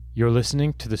You're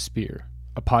listening to The Spear,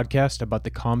 a podcast about the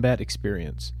combat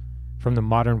experience from the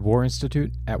Modern War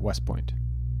Institute at West Point.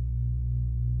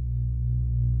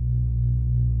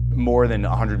 More than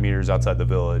 100 meters outside the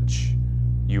village,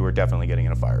 you were definitely getting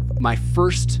in a firefight. My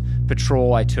first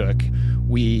patrol I took,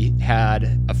 we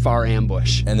had a far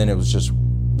ambush. And then it was just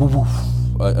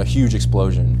a huge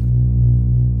explosion.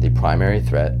 The primary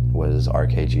threat was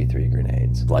RKG-3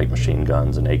 grenades. Light machine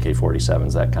guns and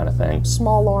AK-47s, that kind of thing.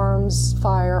 Small arms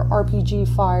fire,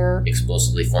 RPG fire.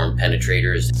 Explosively formed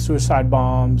penetrators. Suicide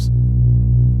bombs.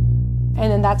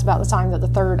 And then that's about the time that the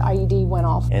third IED went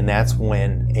off. And that's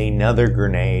when another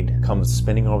grenade comes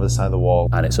spinning over the side of the wall.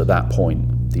 And it's at that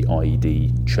point the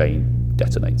IED chain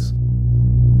detonates.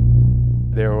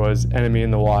 There was enemy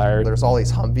in the wire. There's all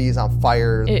these Humvees on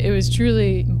fire. It was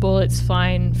truly bullets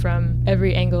flying from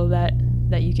every angle that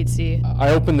you could see. I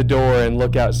open the door and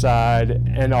look outside,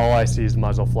 and all I see is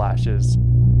muzzle flashes.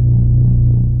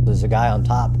 There's a guy on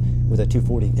top with a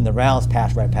 240, and the rounds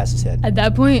passed right past his head. At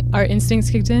that point, our instincts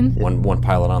kicked in. One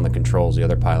pilot on the controls, the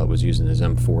other pilot was using his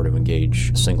M4 to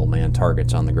engage single-man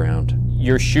targets on the ground.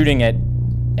 You're shooting at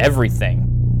everything.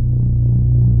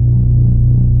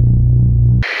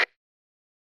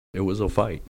 It was a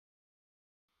fight.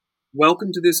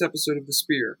 Welcome to this episode of The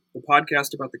Spear, the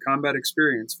podcast about the combat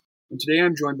experience. And today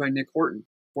I'm joined by Nick Horton,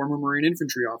 former Marine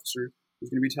infantry officer, who's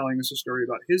going to be telling us a story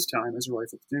about his time as a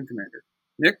rifle platoon commander.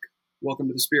 Nick, welcome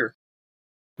to The Spear.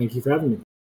 Thank you for having me.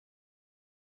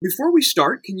 Before we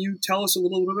start, can you tell us a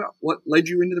little bit about what led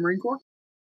you into the Marine Corps?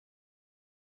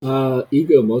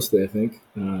 Ego mostly, I think.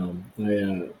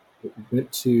 I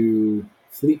went to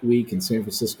Fleet Week in San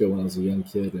Francisco when I was a young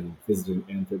kid and visited an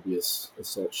amphibious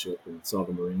assault ship and saw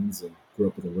the Marines and grew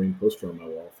up with a Marine poster on my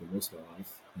wall for most of my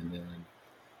life. And then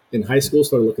in high school,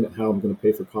 started looking at how I'm going to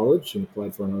pay for college and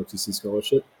applied for an ROTC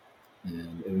scholarship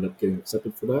and ended up getting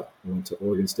accepted for that. I went to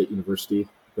Oregon State University,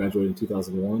 graduated in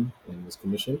 2001 and was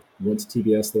commissioned. Went to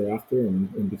TBS thereafter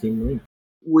and became a Marine.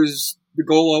 Was the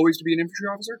goal always to be an infantry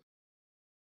officer?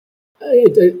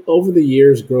 Over the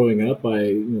years growing up,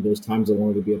 there was times I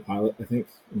wanted to be a pilot. I think,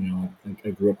 I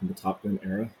grew up in the Top Gun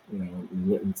era.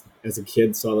 As a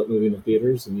kid, saw that movie in the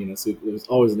theaters, and so it was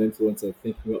always an influence of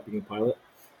thinking about being a pilot.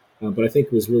 But I think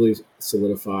it was really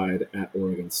solidified at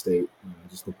Oregon State.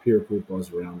 Just the peer group I was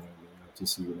around there in the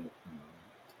ROTC unit.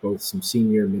 Both some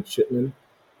senior midshipmen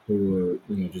who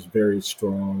were, just very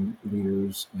strong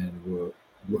leaders and were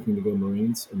looking to go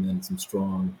Marines, and then some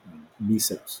strong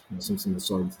MESEPs, some of the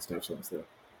sergeants and staff sergeants there.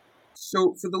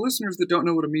 So for the listeners that don't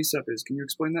know what a MESEP is, can you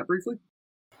explain that briefly?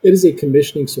 It is a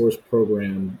commissioning source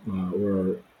program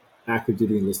where active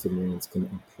duty enlisted Marines can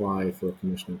apply for a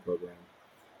commissioning program.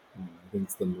 I think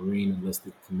it's the Marine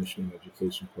Enlisted Commissioning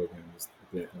Education Program is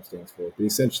what the acronym stands for. But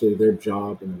essentially their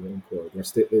job in the Marine Corps,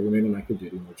 they remain on active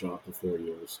duty, and their job for 4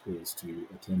 years is to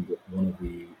attend one of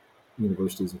the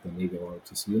universities within the Naval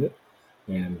ROTC unit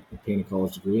and obtain a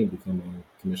college degree and become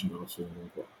a commissioned officer in the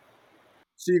Marine Corps.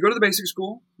 So you go to the basic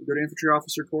school, you go to infantry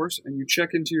officer course, and you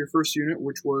check into your first unit,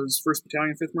 which was 1st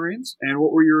Battalion, 5th Marines. And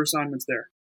what were your assignments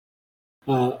there?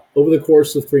 Over the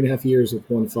course of 3.5 years with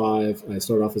 1-5, I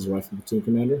started off as a rifle platoon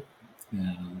commander,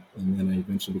 and then I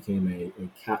eventually became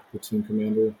a CAT platoon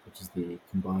commander, which is the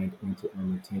Combined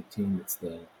Anti-Armor Tank Team. It's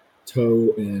the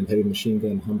tow and heavy machine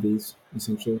gun Humvees,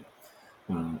 essentially.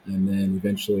 And then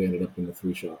eventually ended up in the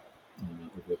 3-shot.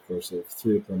 Over the course of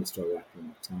 3 deployments to Iraq during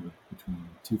that time between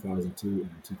 2002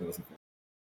 and 2005.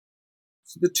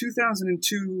 So the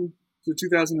 2002 to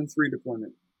 2003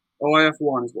 deployment,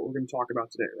 OIF-1 is what we're going to talk about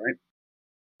today, right?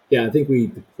 Yeah, I think we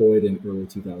deployed in early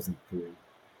 2003.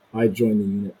 I joined the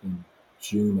unit in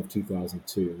June of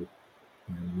 2002,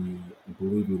 and I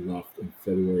believe we left in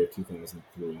February of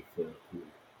 2003 for Kuwait.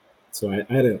 So I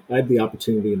had the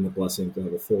opportunity and the blessing to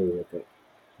have a full workup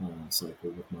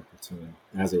cycle with my platoon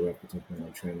as a rifle platoon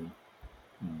commander training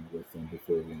with them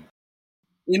before we went.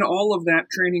 In all of that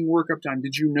training workup time,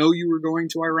 did you know you were going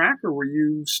to Iraq, or were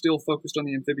you still focused on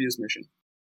the amphibious mission?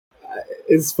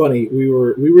 It's funny. We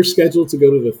were scheduled to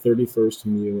go to the 31st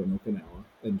MEU in Okinawa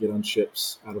and get on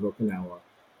ships out of Okinawa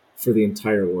for the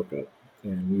entire workup.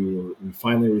 And we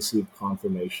finally received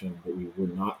confirmation that we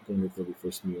were not going to the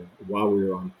 31st MEU while we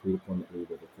were on pre-deployment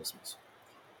leave over Christmas.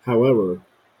 However,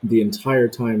 the entire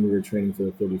time we were training for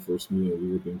the 31st MEU,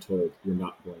 we were being told you're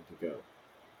not going to go.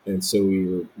 And so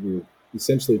we were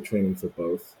essentially training for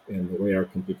both. And the way our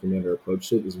company commander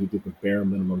approached it is we did the bare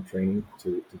minimum training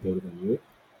to go to the MEU,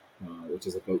 which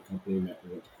is a boat company that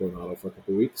we went to Coronado for a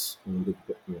couple of weeks. And we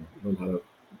did, learned how to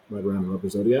ride around in rubber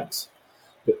Zodiacs.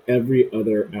 But every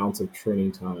other ounce of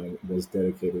training time was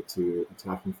dedicated to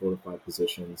attacking fortified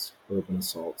positions, urban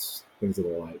assaults, things of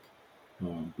the like.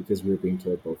 because we were being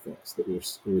told both things, that we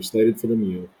were slated for the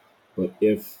MEU, but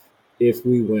if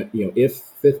we went, if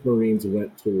 5th Marines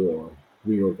went to war,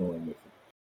 we were going with them.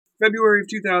 February of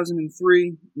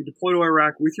 2003, you deploy to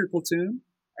Iraq with your platoon.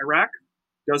 Iraq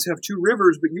does have 2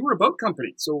 rivers, but you were a boat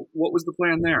company, so what was the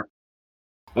plan there?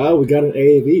 We got an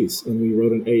AAVs, and we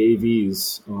rode an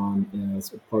AAVs on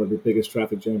as part of the biggest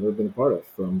traffic jam I've ever been a part of,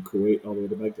 from Kuwait all the way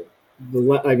to Baghdad.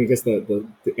 I guess the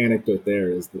anecdote there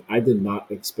is that I did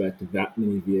not expect that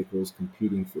many vehicles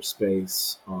competing for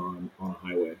space on a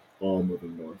highway, all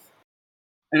moving north.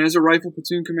 And as a rifle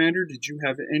platoon commander, did you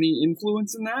have any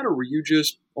influence in that, or were you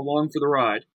just along for the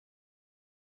ride?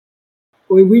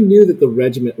 Well, we knew that the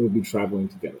regiment would be traveling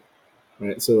together.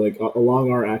 Right, so like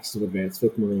along our axis of advance,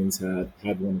 5th Marines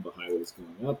had one of the highways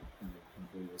going up, and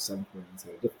the 7th Marines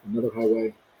had another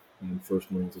highway, and 1st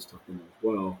Marines was tucked in there as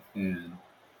well. And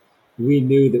we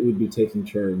knew that we'd be taking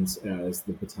turns as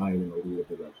the battalion in the lead of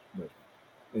the regiment,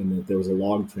 and that there was a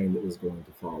log train that was going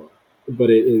to follow. But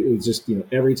it was just,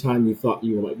 every time you thought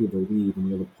you might be the lead and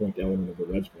you're the point element of the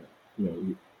regiment,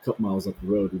 a couple miles up the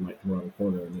road, you might come around the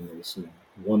corner, and then there's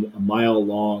a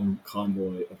mile-long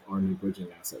convoy of Army bridging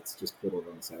assets just pulled over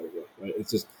on the side of the road. Right? It's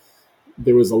just,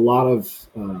 there was a lot of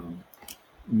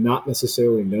not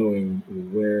necessarily knowing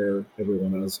where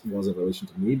everyone else was in relation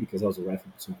to me, because I was a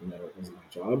rifle platoon commander. It wasn't my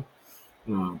job.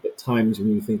 But times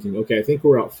when you're thinking, okay, I think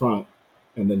we're out front,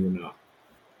 and then you're not.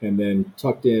 And then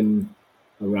tucked in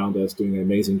around us, doing an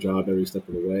amazing job every step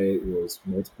of the way, was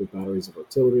multiple batteries of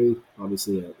artillery.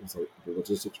 Obviously, the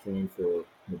logistics train for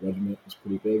the regiment was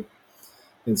pretty big.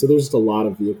 And so there's just a lot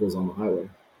of vehicles on the highway.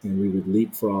 And we would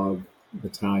leapfrog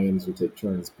battalions, would take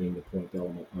turns being the point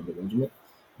element of the regiment,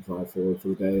 drive forward for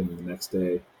the day, and then the next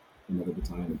day, another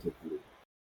battalion would take the lead.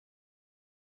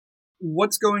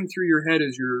 What's going through your head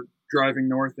as you're driving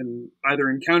north and either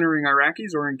encountering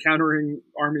Iraqis or encountering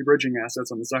Army bridging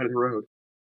assets on the side of the road?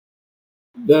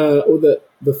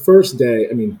 The first day,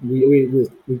 I mean,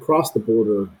 we crossed the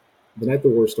border. The night the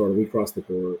war started, we crossed the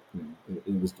border.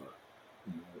 It was dark.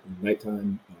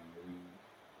 Nighttime.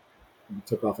 We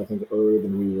took off, I think, earlier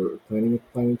than we were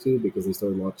planning to, because they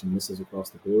started launching missiles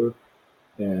across the border.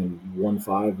 And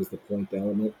 1-5 was the point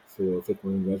element for 5th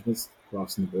Marine regiments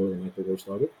crossing the border the night the war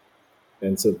started.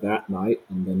 And so that night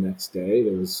and the next day,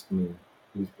 there was, it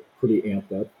was pretty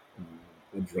amped up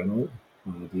adrenaline.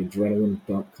 The adrenaline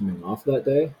dump coming off that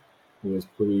day was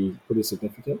pretty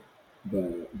significant.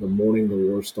 The morning the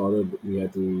war started, we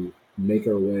had to make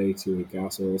our way to a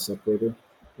gas oil separator,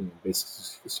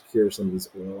 basically secure some of these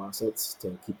oil assets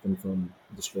to keep them from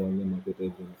destroying them like they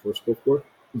did in the First Gulf War.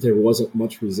 There wasn't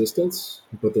much resistance,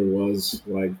 but there was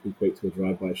what I equate to a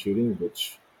drive-by shooting,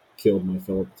 which killed my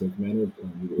fellow platoon commander,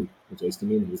 immediately adjacent to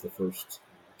me. He was the first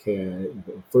KIA,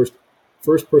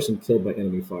 first person killed by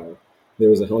enemy fire. There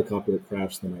was a helicopter that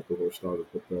crashed the night the war started,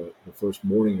 but the first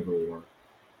morning of the war,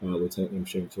 Lieutenant named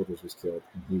Shane Childers was killed,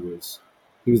 and he was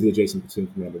the adjacent platoon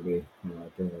commander to me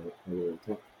during a war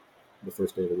attack, the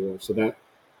first day of the war. So that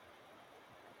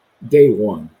day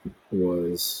one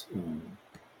was,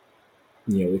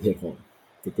 it hit home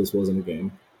that this wasn't a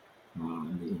game.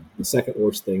 The second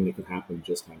worst thing that could happen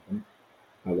just happened.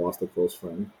 I lost a close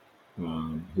friend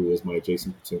who was my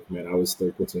adjacent platoon commander. I was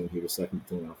 3rd platoon, he was 2nd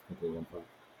platoon, Alpha Company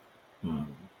 1-5.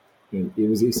 And it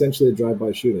was essentially a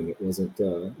drive-by shooting. It wasn't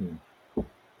a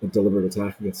deliberate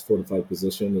attack against a fortified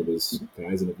position. It was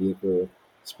guys in a vehicle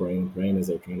spraying and praying as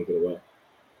they're trying to get away.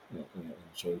 And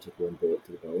Shane took one bullet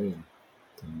to the belly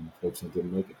and fortunately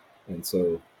didn't make it. And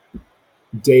so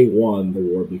day one, the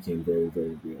war became very,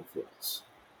 very real for us.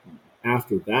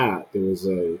 After that, there was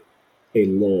a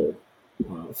lull,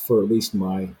 for at least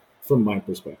from my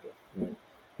perspective. Right?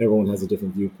 Everyone has a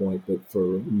different viewpoint, but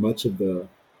for much of the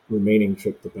remaining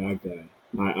trip to Baghdad,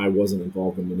 I wasn't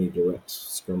involved in any direct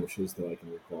skirmishes that I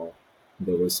can recall.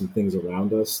 There was some things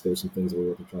around us. There were some things that we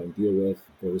were to try and deal with.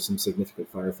 There were some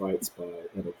significant firefights by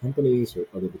other companies or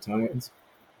other battalions.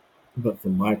 But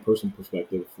from my personal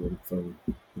perspective, from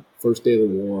the first day of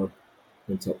the war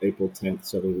until April 10th,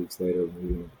 several weeks later, when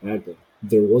we went to Baghdad,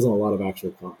 there wasn't a lot of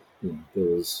actual combat. There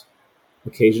was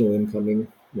occasional incoming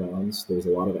rounds. There was a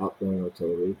lot of outgoing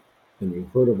artillery, and you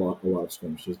heard a lot of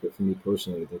skirmishes. But for me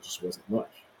personally, there just wasn't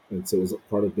much. And so it was a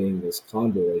part of being this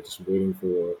convoy, just waiting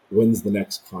for when's the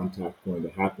next contact going to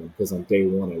happen. Because on day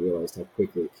one, I realized how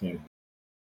quickly it can happen.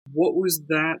 What was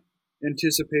that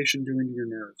anticipation doing to your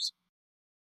nerves?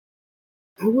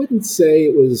 I wouldn't say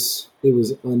it was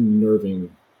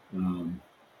unnerving.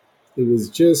 It was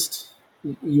just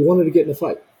you wanted to get in a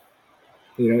fight.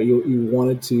 You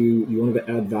wanted to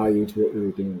add value to what we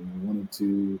were doing. You wanted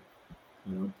to,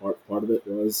 part of it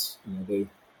was, they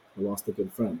lost a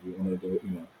good friend. You wanted to,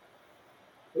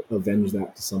 avenge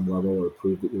that to some level or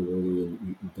prove that you're worthy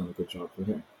and you've done a good job for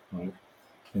him, right?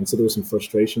 And so there were some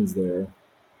frustrations there.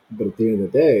 But at the end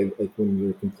of the day, like when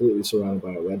you're completely surrounded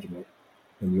by a regiment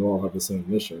and you all have the same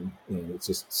mission and it's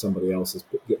just somebody else is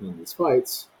getting in these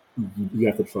fights, you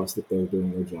have to trust that they're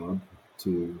doing their job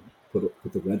to put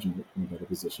the regiment in a better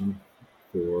position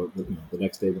for the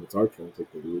next day when it's our turn to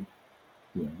take the lead.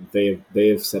 They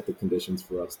have set the conditions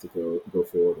for us to go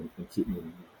forward and keep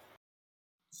moving.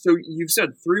 So you've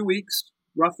said 3 weeks,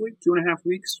 roughly 2.5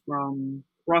 weeks from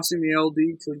crossing the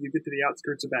LD till you get to the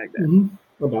outskirts of Baghdad.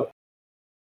 Mm-hmm. About.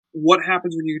 What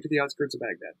happens when you get to the outskirts of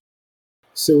Baghdad?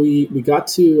 So we got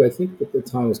to, I think at the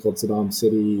time it was called Saddam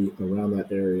City, around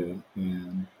that area,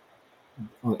 and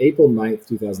on April 9th,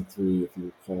 2003, if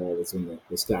you recall, was when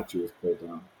the statue was pulled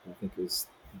down. I think it was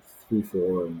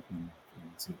 3-4 and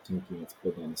some tank units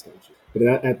pulled down the statue. But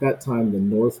at that time, the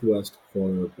northeast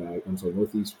corner of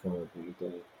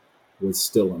Baghdad was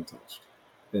still untouched.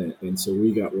 And so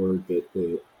we got word that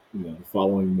the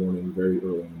following morning, very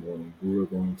early in the morning, we were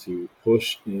going to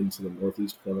push into the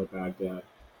northeast corner of Baghdad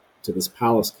to this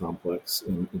palace complex.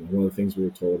 And one of the things we were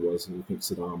told was, we think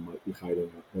Saddam might be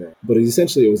hiding out there. But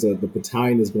essentially, it was the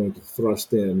battalion is going to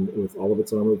thrust in with all of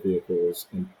its armored vehicles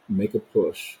and make a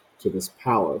push to this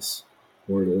palace,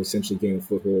 where it will essentially gain a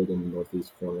foothold in the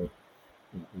northeast corner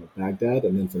of Baghdad.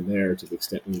 And then from there, to the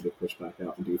extent we need to push back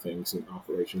out and do things in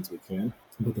operations we can.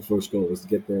 But the first goal was to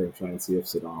get there and try and see if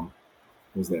Saddam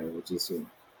was there, which is,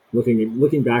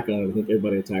 looking back on it, I think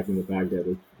everybody attacking the Baghdad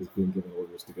was being given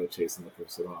orders to go chase and look for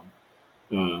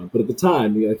Saddam. But at the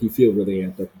time, you feel really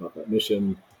amped up about that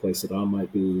mission, the place Saddam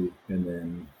might be, and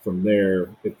then from there,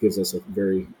 it gives us it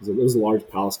was a large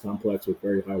palace complex with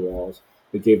very high walls.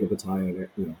 It gave the battalion,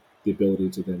 the ability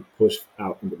to then push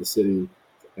out into the city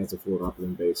as a forward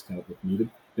operating base, kind of if needed.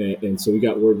 And so we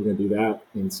got word we're going to do that,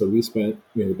 and so we spent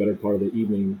the better part of the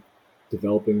evening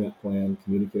developing that plan,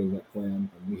 communicating that plan.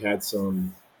 And we had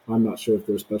some, I'm not sure if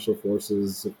they're special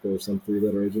forces, if there's some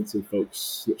 3-letter agency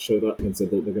folks that showed up and said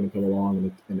that they're going to come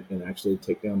along and actually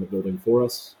take down the building for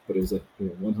us. But it was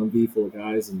one Humvee full of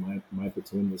guys, and my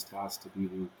platoon was tasked to be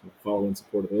the follow in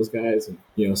support of those guys.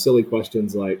 And silly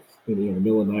questions like, in the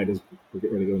middle of the night as we're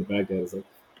getting ready to go into Baghdad, is like,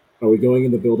 are we going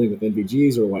in the building with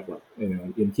NVGs or what?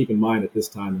 And keep in mind, at this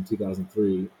time in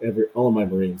 2003, all of my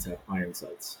Marines have iron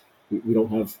sights. We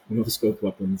don't have scope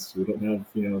weapons. We don't have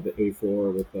the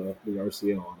A4 with the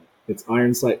RCO on it. It's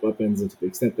iron sight weapons, and to the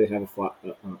extent they have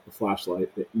a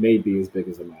flashlight, it may be as big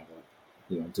as a mag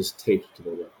light, just taped to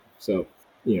the weapon. So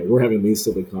we're having these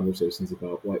silly conversations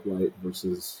about white light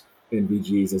versus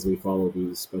NVGs as we follow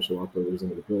these special operators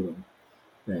into the building,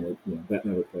 and that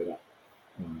never played out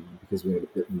because we ended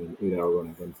up getting an 8-hour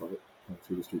running gunfight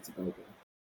through the streets of Baghdad.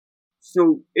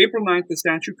 So April 9th, the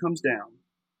statue comes down.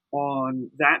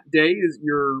 On that day, is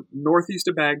you're northeast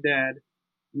of Baghdad.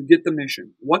 You get the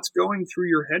mission. What's going through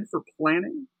your head for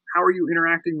planning? How are you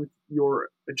interacting with your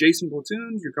adjacent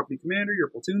platoons, your company commander, your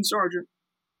platoon sergeant?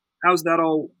 How's that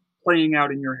all playing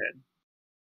out in your head?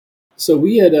 So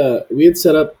we had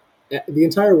set up the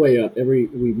entire way up. We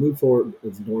moved forward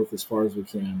north as far as we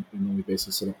can, and then we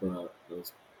basically set up a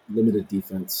limited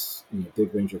defense,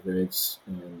 dig Ranger graves,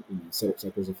 and set up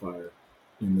cycles of fire,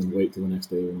 and then wait till the next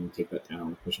day when we take that down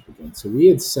and push up again. So we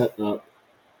had set up,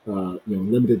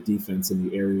 limited defense in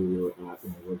the area we were at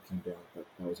when the word came down. That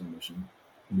was our mission.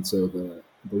 And so the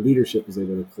leadership was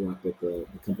able to collect at the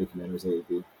company commander's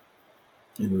AAB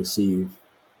and receive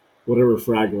whatever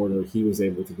frag order he was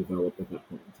able to develop at that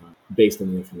point in time, based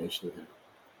on the information he had.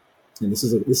 And this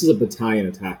is a battalion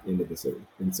attack into the city,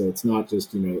 and so it's not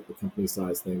just the company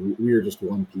size thing. We are just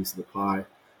one piece of the pie.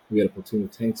 We had a platoon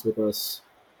of tanks with us.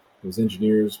 There was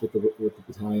engineers with the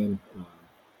battalion.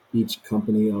 Each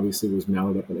company obviously was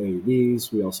mounted up on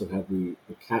AAVs. We also had the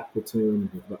CAT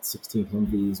platoon with about 16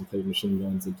 Humvees and heavy machine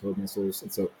guns and towed missiles,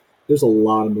 and so there's a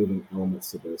lot of moving elements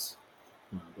to this.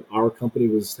 But our company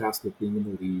was tasked with being in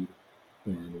the lead,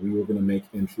 and we were going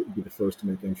to be the first to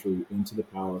make entry into the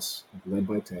palace, led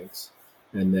by tanks.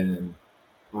 And then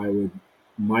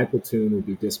my platoon would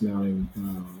be dismounting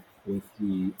with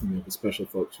the special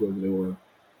folks, whoever they were,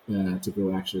 to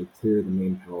go actually clear the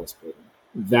main palace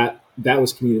building. That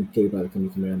was communicated by the company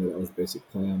commander. That was the basic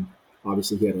plan.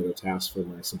 Obviously, he had other tasks for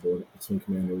my subordinate platoon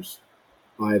commanders.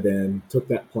 I then took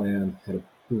that plan, had a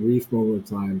brief moment of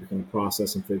time to kind of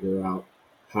process and figure out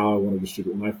how I want to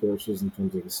distribute my forces in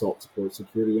terms of assault, support,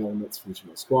 security elements for each of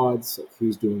my squads, like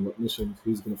who's doing what missions,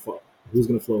 who's going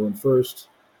to flow in first,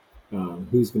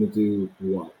 who's going to do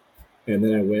what. And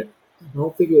then I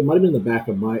don't think it might have been in the back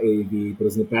of my AAV, but it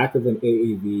was in the back of an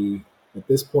AAV At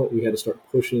this point, we had to start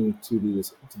pushing to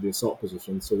the assault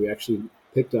position. So we actually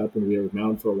picked up and we were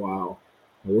mounted for a while.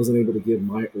 I wasn't able to give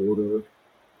my order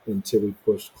until we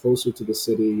pushed closer to the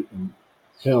city and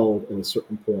held at a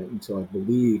certain point until I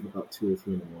believe about 2 or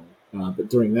 3 in the morning. But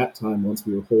during that time, once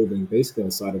we were holding basically on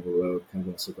the side of a road, kind of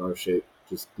in a cigar shape,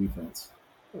 just defense,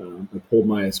 I pulled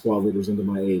my squad leaders into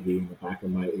my AAV. In the back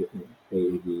of my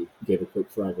AAV, gave a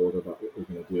quick frag order about what we're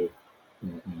going to do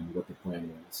and what the plan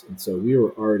was. And so we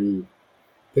were already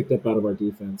picked up out of our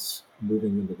defense,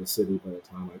 moving into the city by the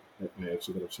time I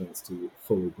actually got a chance to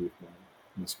fully brief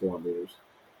my squad leaders.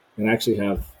 And I actually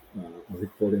have a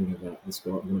recording of that.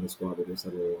 One of the squad leaders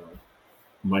had a little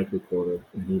mic recorder,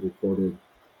 and he recorded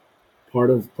part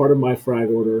of my frag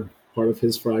order, part of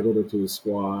his frag order to his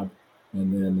squad,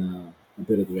 and then a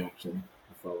bit of the action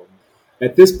to follow.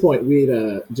 At this point, we'd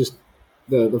just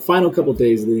the final couple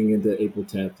days leading into April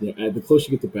 10th. The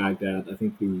closer you get to Baghdad, I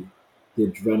think the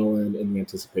adrenaline and the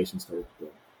anticipation started to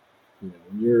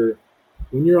build.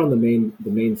 When you're on the main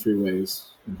freeways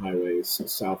and highways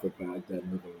south of Baghdad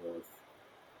moving north,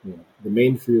 the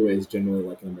main freeways generally,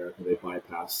 like in America, they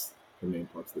bypass the main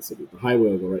parts of the city. The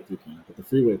highway will go right through town, but the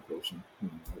freeway portion, the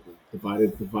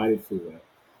divided freeway,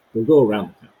 will go around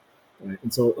the town. Right?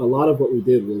 And so a lot of what we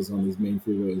did was on these main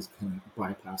freeways kind of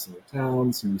bypassing the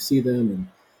towns, and you see them, and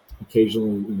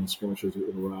occasionally, skirmishes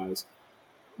would arise.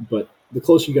 But the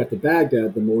closer you got to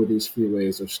Baghdad, the more these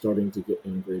freeways are starting to get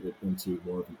integrated into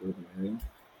more of an urban area.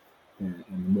 And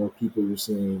the more people you're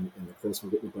seeing, and the closer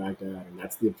we get to Baghdad, and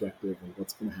that's the objective, and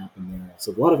what's going to happen there.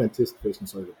 So a lot of anticipation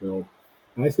started to build.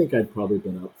 And I think I'd probably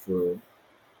been up for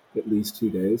at least 2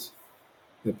 days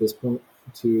at this point,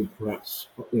 to perhaps,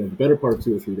 the better part of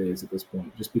 2 or 3 days at this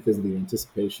point, just because of the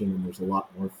anticipation, and there's a lot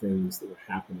more things that were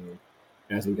happening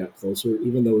as we got closer,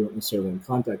 even though we weren't necessarily in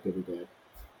contact every day.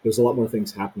 There's a lot more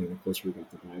things happening the closer we got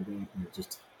to Baghdad, and it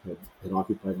just had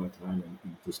occupied my time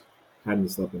and just hadn't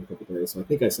slept in a couple of days. So I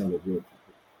think I sounded really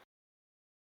happy.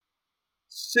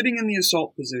 Sitting in the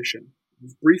assault position,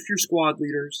 you've briefed your squad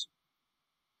leaders.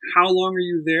 How long are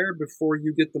you there before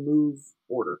you get the move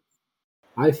order?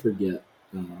 I forget.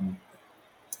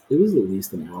 It was at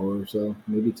least an hour or so,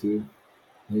 maybe 2.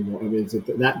 Maybe more. I mean,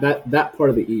 that part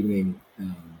of the evening,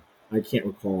 I can't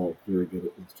recall very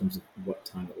good in terms of what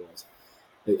time it was.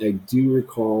 I do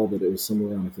recall that it was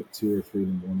somewhere around, I think, 2 or 3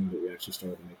 in the morning that we actually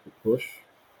started to make the push.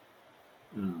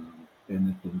 And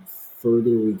that the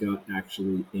further we got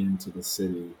actually into the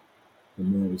city, the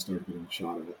more we started getting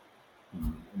shot at.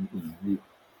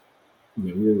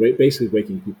 We were basically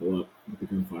waking people up with the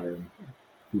gunfire, and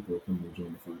people were coming to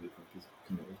join the fight. Is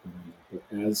kind of what's going on there.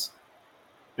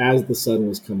 But as the sun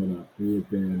was coming up, we had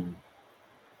been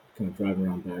kind of driving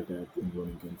around Baghdad and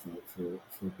running gunfight for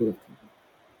a bit of time.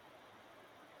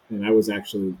 And I was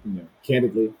actually,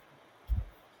 candidly,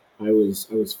 I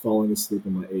was falling asleep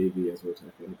in my AAV as we were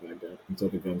attacking Baghdad until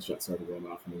the gunshot started going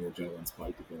off, and then the adrenaline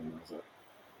spiked again,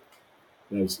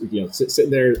 and I was sitting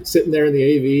there in the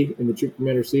AAV in the troop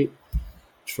commander seat,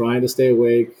 trying to stay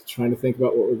awake, trying to think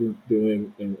about what we're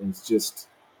doing, and it's just,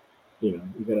 you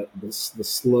got the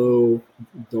slow,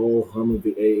 dull hum of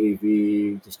the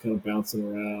AAV just kind of bouncing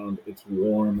around. It's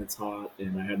warm, it's hot,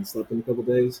 and I hadn't slept in a couple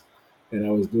days. And I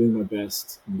was doing my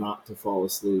best not to fall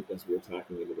asleep as we were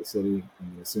attacking into the city.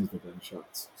 And as soon as the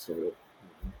gunshots started,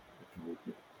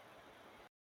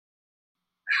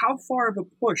 How far of a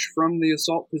push from the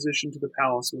assault position to the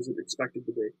palace was it expected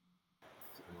to be?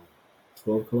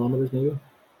 12 kilometers, maybe.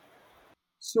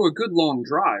 So a good long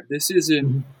drive. This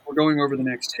isn't, we're going over the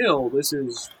next hill. This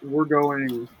is, we're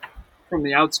going from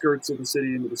the outskirts of the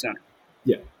city into the center.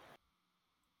 Yeah.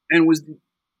 And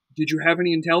did you have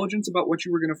any intelligence about what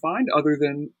you were going to find other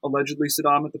than allegedly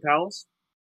Saddam at the palace?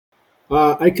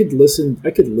 I could listen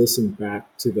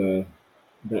back to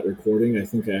that recording. I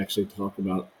think I actually talked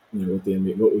about what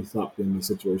we thought the enemy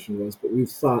situation was, but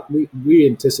we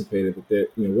anticipated that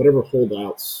whatever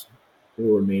holdouts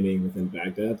were remaining within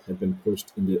Baghdad had been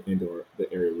pushed into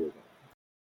the area we were going.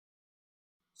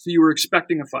 So you were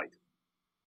expecting a fight?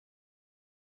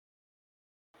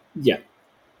 Yeah.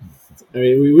 I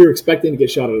mean, we were expecting to get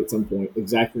shot at some point.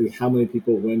 Exactly how many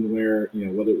people, when, where,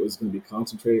 whether it was going to be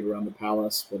concentrated around the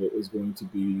palace, whether it was going to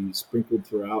be sprinkled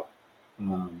throughout,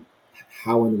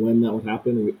 how and when that would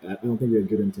happen, I don't think we had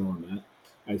good intel on that.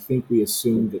 I think we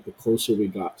assumed that the closer we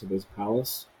got to this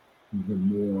palace, the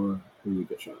more we would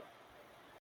get shot at.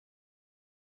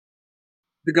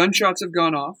 The gunshots have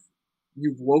gone off.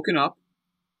 You've woken up.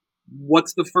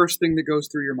 What's the first thing that goes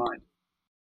through your mind?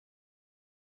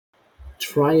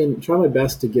 Try my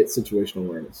best to get situational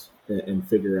awareness and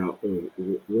figure out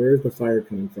where's the fire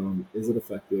coming from. Is it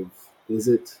effective? Is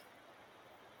it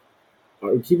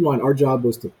keep in mind, our job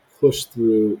was to push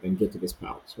through and get to this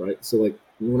palace, right? So like,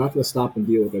 we're not going to stop and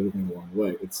deal with everything along the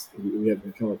way. We have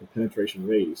kind of like a penetration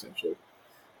rate essentially.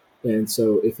 And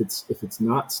so if it's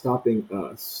not stopping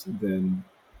us, then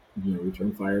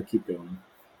return fire, keep going.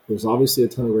 There's obviously a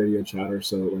ton of radio chatter,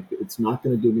 so like it's not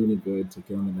going to do me any good to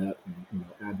get on the net and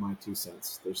add my 2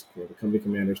 cents. There's the company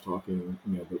commander's talking,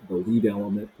 the lead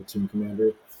element, platoon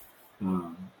commander,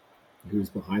 who's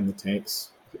behind the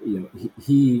tanks.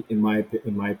 He in my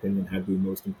opinion had the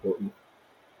most important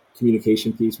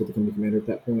communication piece with the company commander at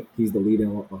that point. He's the lead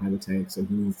element behind the tanks, and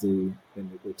he needs to.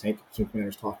 And the tank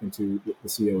commander's talking to the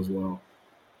CO as well,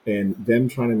 and them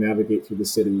trying to navigate through the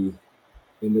city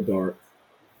in the dark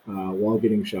while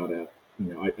getting shot at.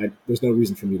 There's no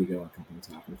reason for me to go on company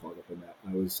attack and clog up in that.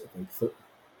 I was, I think,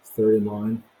 third in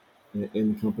line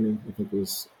in the company. I think it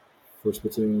was first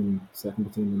platoon, second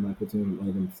platoon, and my platoon. It might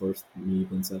have been first, me,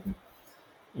 then second.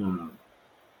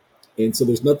 And so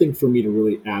there's nothing for me to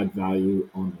really add value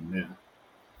on the map.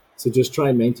 So just try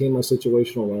and maintain my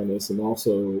situational awareness and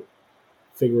also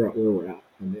figure out where we're at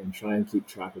and try and keep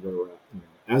track of where we're at.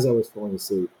 As I was falling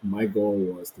asleep, my goal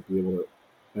was to be able to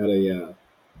add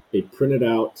a printed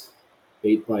out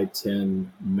 8x10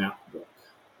 map book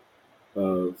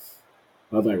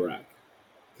of Iraq,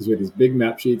 because we had these big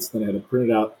map sheets. Then I had to print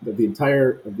it out the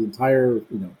entire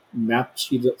map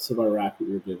sheets of Iraq that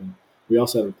we were given. We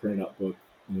also had a printed out book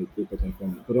in the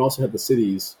format, but it also had the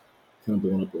cities kind of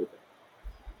blown up a little bit.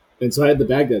 And so I had the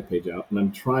Baghdad page out, and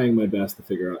I'm trying my best to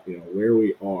figure out where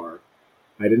we are.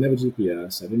 I didn't have a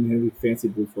GPS. I didn't have a fancy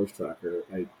Blue Force tracker.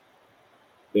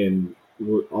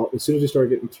 As soon as we started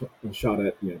getting shot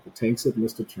at, the tanks had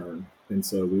missed a turn, and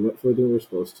so we went further than we were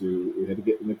supposed to. We had to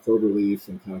get in the clover leaf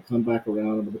and kind of come back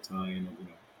around on the battalion,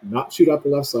 and not shoot out the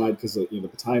left side because the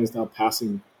battalion is now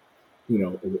passing,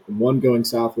 one going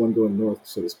south, one going north,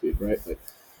 so to speak, right?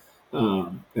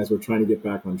 As we're trying to get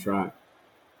back on track,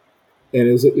 and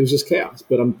it was just chaos.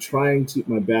 But I'm trying to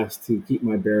my best to keep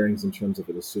my bearings in terms of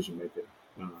the decision making.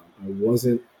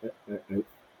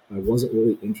 I wasn't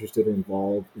really interested or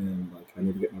involved in I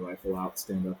need to get my rifle out,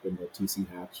 stand up in the TC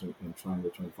hatch, and try and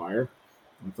return fire.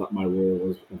 I thought my role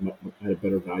was I had a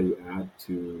better value add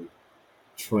to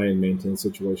try and maintain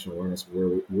situational awareness where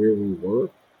we were,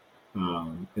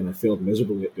 and I failed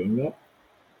miserably at doing that.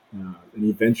 And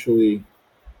eventually,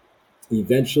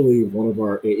 one of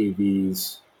our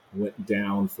AAVs went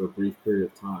down for a brief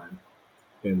period of time,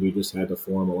 and we just had to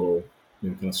form a little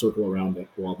kind of circle around it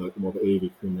while the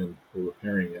AAV crewmen were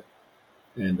repairing it.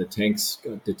 And the tanks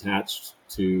got detached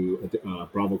to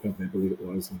Bravo Company, I believe it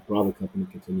was, and Bravo Company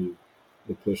continued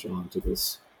to push on to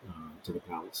this, to the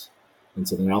palace. And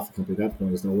so then Alpha Company at that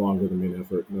point is no longer the main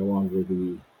effort, no longer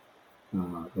the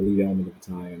lead element of the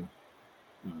battalion.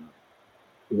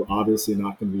 We're obviously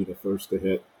not going to be the first to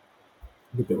hit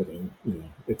the building.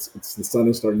 It's the sun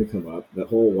is starting to come up. That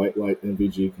whole white light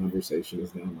MVG conversation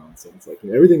is now nonsense.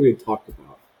 Everything we had talked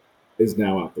about is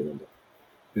now out the window.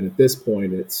 And at this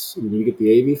point, we need to get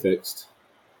the AV fixed,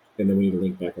 and then we need to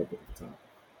link back up at the top.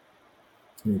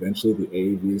 And eventually, the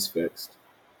AV is fixed,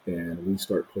 and we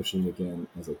start pushing again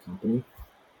as a company.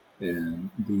 And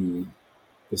the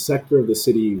sector of the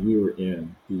city we were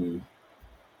in,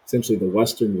 essentially the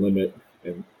western limit,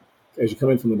 and as you come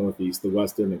in from the northeast, the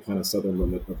western and kind of southern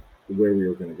limit of where we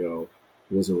were going to go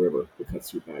was a river that cuts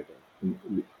through Baghdad. And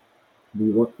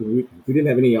we didn't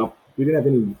have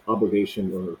any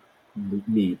obligation or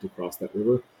need to cross that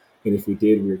river, and if we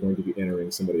did, we were going to be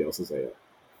entering somebody else's AO.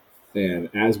 And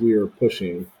as we were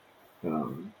pushing,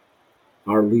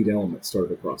 our lead element started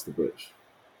to cross the bridge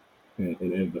and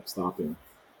ended up stopping.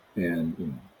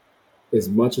 And as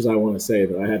much as I want to say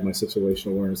that I had my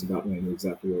situational awareness about me and knew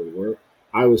exactly where we were,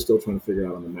 I was still trying to figure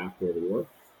out on the map where we were.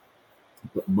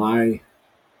 But my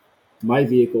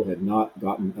vehicle had not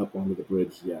gotten up onto the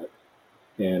bridge yet,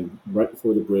 and right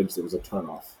before the bridge there was a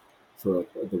turnoff for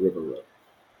the river road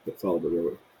that followed the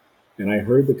river. And I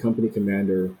heard the company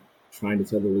commander trying to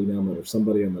tell the lead element or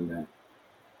somebody on the net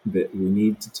that we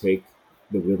need to take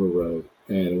the river road.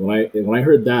 And when I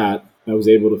heard that, I was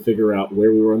able to figure out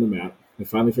where we were on the map. I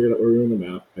finally figured out where we were on the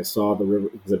map. I saw the river,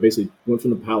 because I basically went from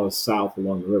the palace south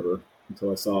along the river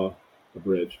until I saw a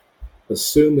bridge.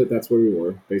 Assumed that that's where we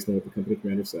were, based on what the company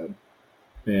commander said.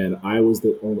 And I was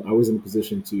in a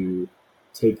position to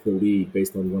take the lead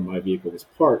based on where my vehicle was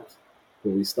parked.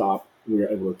 Where we stopped, we were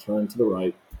able to turn to the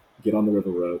right, get on the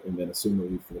river road, and then assume the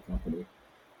lead for the company.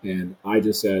 And I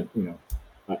just said,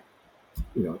 I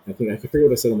think I could figure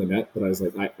what I said on the net, but I was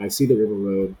like, I see the river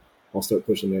road. I'll start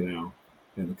pushing there now.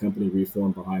 And the company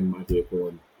reformed behind my vehicle.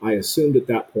 And I assumed at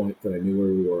that point that I knew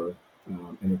where we were,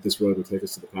 and that this road would take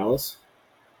us to the palace.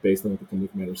 based on what the company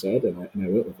commander said, and I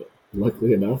went with it.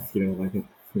 Luckily enough, I think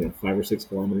 5 or 6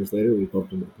 kilometers later, we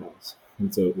bumped into the palace,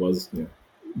 and so it was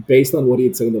based on what he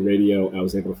had said on the radio, I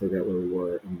was able to figure out where we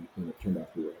were, and it turned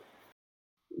out to be right.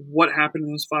 What happened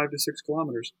in those 5 to 6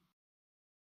 kilometers?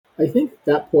 I think at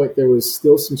that point there was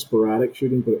still some sporadic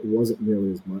shooting, but it wasn't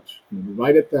nearly as much.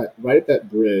 Right at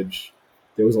that bridge,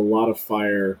 there was a lot of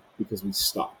fire because we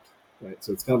stopped. Right,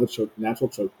 so it's kind of a natural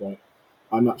choke point.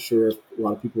 I'm not sure if a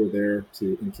lot of people were there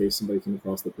in case somebody came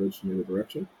across the bridge from the other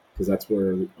direction, because that's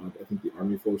where I think the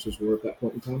Army forces were at that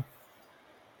point in time.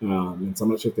 And so I'm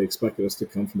not sure if they expected us to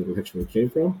come from the direction we came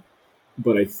from,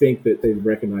 but I think that they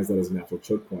recognized that as a natural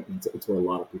choke point, and it's where a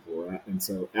lot of people were at. And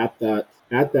so at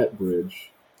that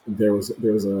bridge, there was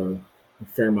a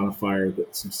fair amount of fire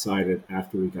that subsided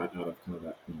after we got out of kind of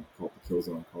that, call it the kill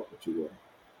zone, call it what you will.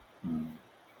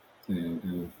 And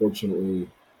unfortunately,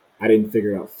 I didn't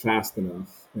figure it out fast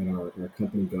enough, and our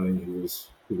company gunny, who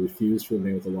refused to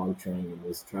remain with the log train and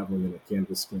was traveling in a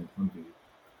canvas-skinned Humvee,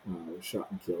 was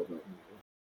shot and killed that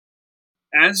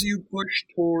night. As you push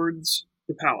towards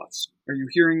the palace, are you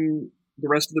hearing the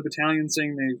rest of the battalion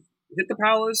saying they've hit the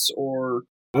palace, or?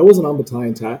 I wasn't on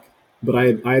battalion TAC, but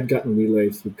I had gotten relay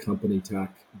through company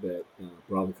TAC that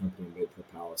Bravo Company made to the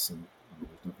palace, and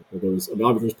there was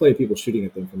plenty of people shooting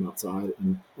at them from outside,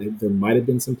 and there might have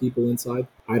been some people inside.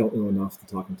 I don't know enough to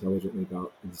talk intelligently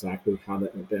about exactly how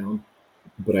that went down,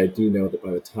 but I do know that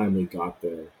by the time we got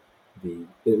there,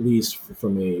 at least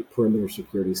from a perimeter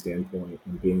security standpoint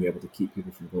and being able to keep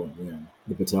people from going in,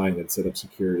 the battalion had set up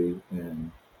security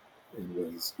and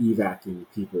was evacuating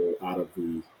people out of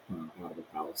the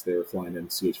palace. They were flying in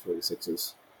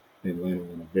CH-46s and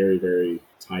landing on a very, very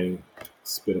tiny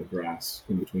spit of grass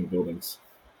in between buildings.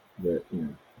 That,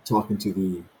 talking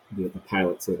to the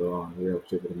pilots later on, we were able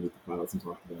to meet the pilots and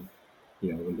talk to them.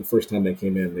 When the first time they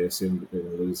came in, they assumed that they were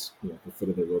going to lose the foot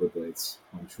of their rotor blades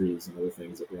on trees and other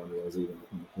things that were on the LZ when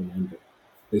they came in. But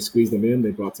they squeezed them in, they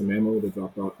brought some ammo, they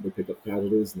picked up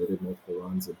casualties, and they did multiple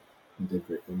runs and did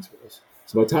great things for us.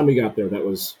 So by the time we got there, that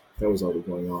was already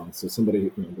going on. So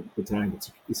somebody, the battalion had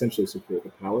essentially secured the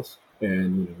palace,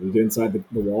 and we get inside the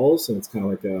walls, and it's kind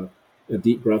of like a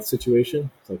deep breath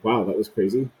situation. It's like, wow, that was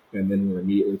crazy. And then we're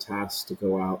immediately tasked to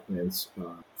go out and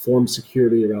form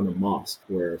security around the mosque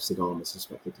where Saddam is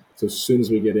suspected. So as soon as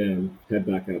we get in, head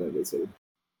back out of the city.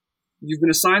 You've been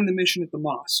assigned the mission at the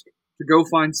mosque to go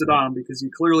find Saddam because he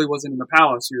clearly wasn't in the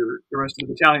palace. The rest of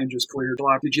the battalion just cleared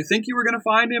off. Did you think you were going to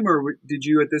find him, or did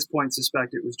you at this point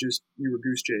suspect it was just you were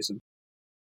goose chasing?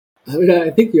 I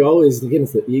think you always, again,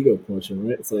 it's the ego portion,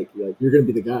 right? It's like you're going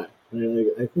to be the guy. Right?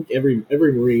 I think every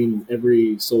Marine,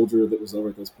 every soldier that was over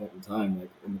at this point in time,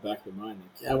 in the back of their mind,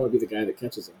 I want to be the guy that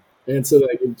catches him. And so,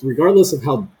 regardless of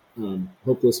how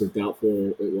hopeless or doubtful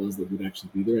it was that he'd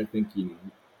actually be there, I think you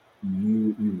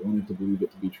wanted to believe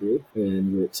it to be true,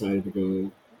 and you were excited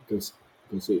to go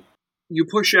see. You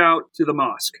push out to the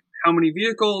mosque. How many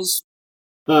vehicles?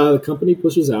 The company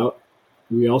pushes out.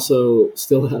 We also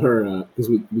still had because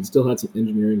we still had some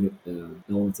engineering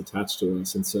elements attached to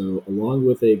us, and so along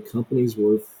with a company's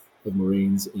worth of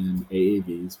Marines in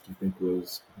AAVs, which I think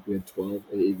we had 12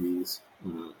 AAVs.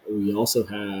 We also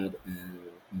had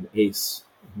an ACE,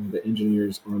 one of the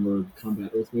Engineers Armored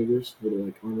Combat Earth Movers, little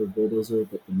like armored bulldozer,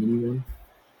 but the mini one.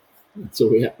 And so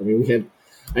we had.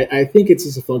 I think it's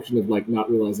just a function of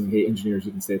not realizing, hey, engineers,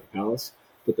 you can stay at the palace,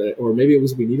 or maybe it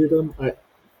was we needed them.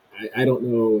 I don't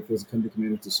know if it was a company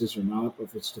commander's decision or not, or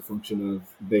if it's just a function of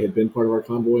they had been part of our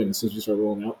convoy, and as soon as we started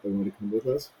rolling out, they wanted to come with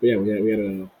us. But yeah, we had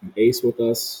an ACE with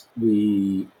us.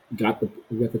 We got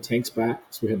the tanks back,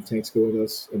 so we had the tanks go with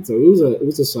us, and so it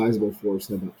was a sizable force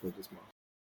heading up towards this mosque.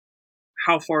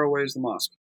 How far away is the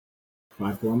mosque?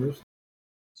 5 kilometers.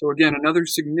 So again, another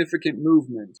significant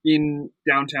movement in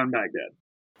downtown Baghdad.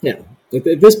 Yeah,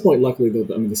 at this point, luckily though,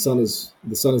 the sun has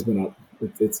been up.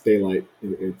 It's daylight.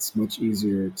 It's much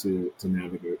easier to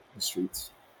navigate the streets.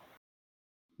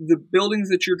 The buildings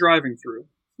that you're driving through,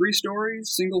 3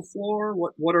 stories, single floor.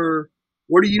 What are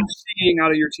you seeing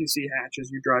out of your TC hatch as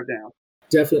you drive down?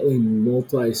 Definitely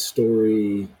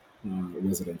multi-story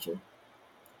residential.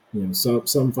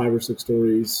 Some 5 or 6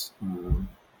 stories,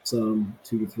 some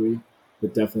 2 to 3,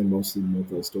 but definitely mostly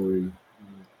multi-story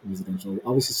residential.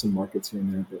 Obviously, some markets here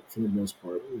and there, but for the most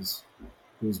part, it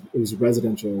was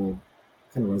residential.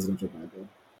 Kind of residential Baghdad.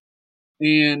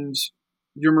 And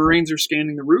your Marines are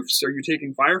scanning the roofs. Are you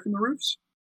taking fire from the roofs?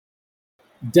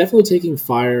 Definitely taking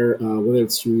fire, whether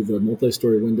it's through the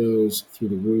multi-story windows, through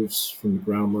the roofs, from the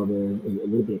ground level, a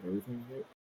little bit of everything. Right?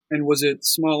 And was it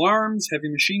small arms, heavy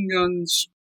machine guns?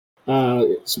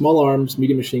 Small arms,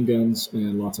 medium machine guns,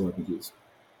 and lots of RPGs.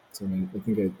 So I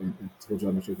think I told you,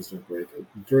 I'm not sure if this is a break.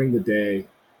 During the day,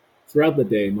 throughout the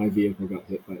day, my vehicle got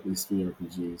hit by at least 3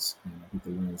 RPGs, and I think the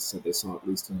Marines said they saw at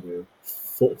least another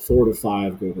 4 to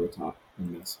 5 go to the top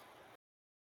and miss.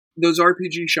 Those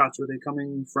RPG shots, were they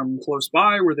coming from close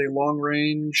by? Were they long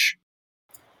range?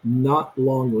 Not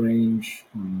long range.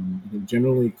 I think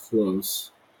generally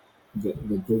close. The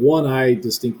one I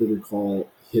distinctly recall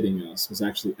hitting us was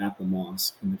actually at the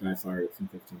mosque, and the guy fired it from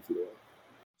 15 feet away.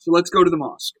 So let's go to the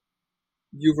mosque.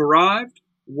 You've arrived.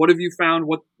 What have you found?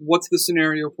 What's the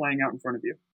scenario playing out in front of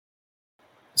you?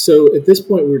 So at this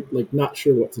point, we're not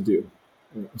sure what to do.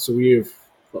 So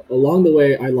along the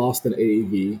way, I lost an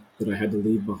AAV that I had to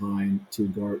leave behind to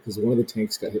guard because one of the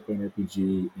tanks got hit by an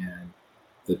RPG and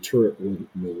the turret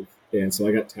wouldn't move. And so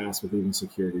I got tasked with leaving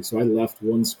security. So I left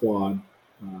one squad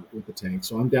with the tank.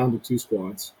 So I'm down to 2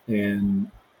 squads, and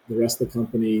the rest of the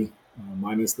company,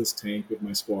 minus this tank with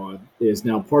my squad, is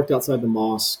now parked outside the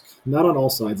mosque. Not on all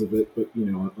sides of it, but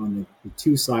on the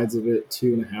 2 sides of it,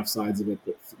 2.5 sides of it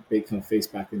that they kind of face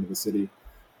back into the city.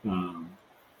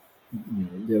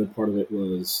 The other part of it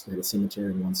was they had a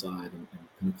cemetery on one side and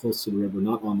kind of close to the river,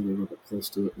 not on the river, but close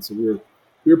to it. And so we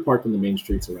were parked on the main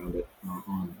streets around it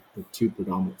on the 2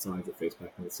 predominant sides that face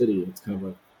back into the city. And it's kind of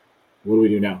like, what do we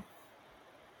do now?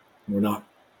 We're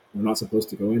not supposed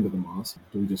to go into the mosque.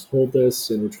 Do we just hold this?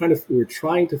 And we're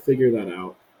trying to figure that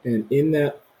out. And in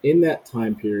that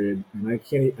time period, and I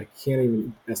can't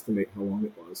even estimate how long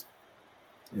it was.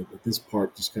 At this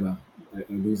part, just kind of I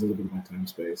lose a little bit of my time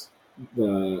space.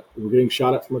 We're getting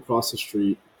shot at from across the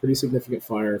street. Pretty significant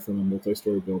fire from a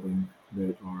multi-story building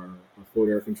that our Ford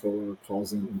air controller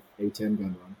calls in an A-10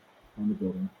 gun run on the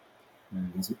building.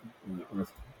 And our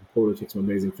reporter takes some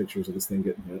amazing pictures of this thing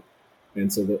getting hit.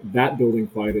 And so that building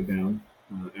quieted down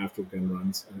after gun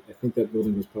runs. I think that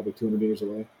building was probably 200 meters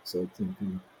away. So it's kind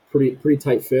of pretty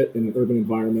tight fit in an urban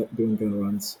environment, doing gun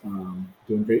runs,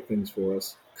 doing great things for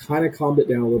us. Kind of calmed it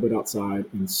down a little bit outside,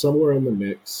 and somewhere in the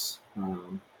mix,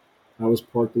 I was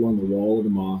parked along the wall of the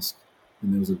mosque,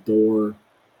 and there was a door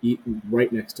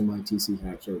right next to my TC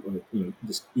hatch, or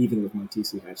just even with my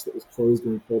TC hatch, that was closed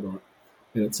when we pulled up.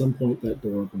 And at some point, that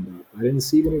door opened up. I didn't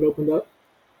see when it opened up,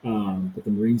 but the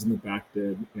Marines in the back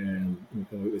did, and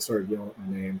they started yelling at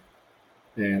my name.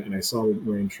 And I saw a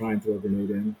Marine try and throw a grenade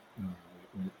in.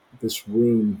 This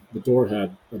room, the door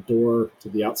had a door to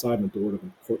the outside and a door to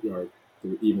the courtyard. They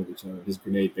were even with each other. His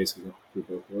grenade basically went through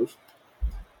both doors.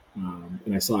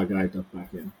 And I saw a guy duck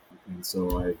back in. And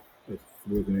so I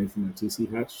threw a grenade from my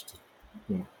TC hatch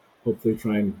to hopefully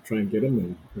try and get him.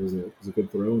 And it was a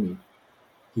good throw. And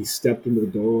he stepped into the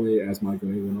doorway as my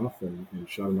grenade went off and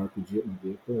shot an RPG at my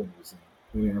vehicle. And was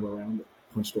putting arm around it,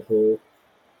 punched a hole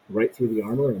right through the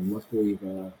armor. And luckily,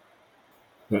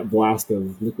 that blast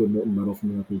of liquid molten metal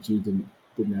from the RPG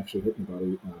didn't actually hit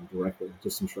anybody directly,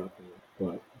 just some shrapnel.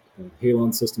 But the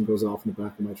halon system goes off in the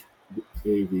back of my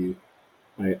AAV.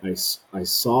 I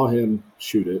saw him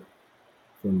shoot it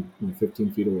from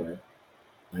 15 feet away.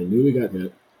 I knew he got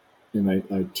hit, and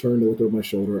I turned to look over my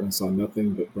shoulder and saw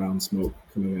nothing but brown smoke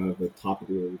coming out of the top of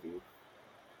the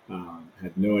AAV.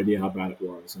 Had no idea how bad it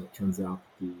was, and it turns out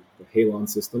the halon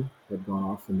system had gone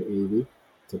off in the AAV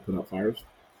to put out fires,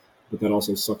 but that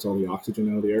also sucks all the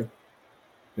oxygen out of the air.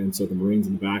 And so the Marines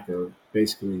in the back are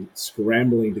basically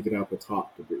scrambling to get out the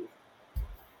top to breathe.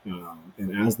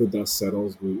 And as the dust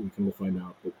settles, we come to find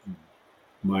out that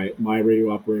my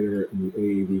radio operator and the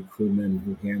AAV crewman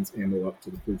who hands ammo up to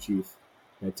the crew chief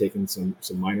had taken some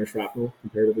minor shrapnel,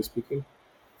 comparatively speaking,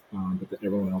 but that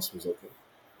everyone else was okay.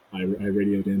 I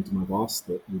radioed in to my boss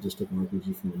that we just took an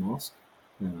RPG from the mosque,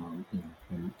 and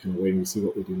kind of waiting to see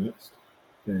what we do next.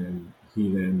 And he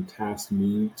then tasked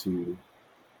me to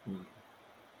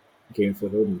gain a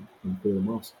foothold and clear the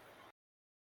mosque.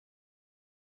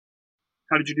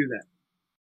 How did you do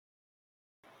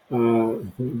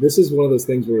that? This is one of those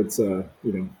things where it's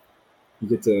you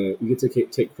get to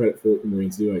take credit for what the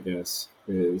Marines do. I guess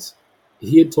is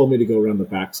he had told me to go around the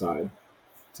backside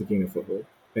to gain a foothold,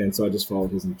 and so I just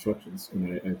followed his instructions.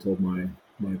 And I told my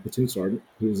platoon sergeant,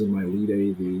 who was in my lead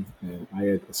AAV, and I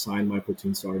had assigned my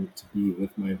platoon sergeant to be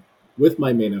with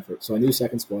my main effort. So I knew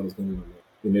second squad was going to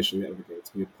be initially out of the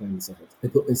gates. We had planned this ahead.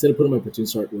 Instead of putting my platoon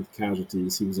sergeant with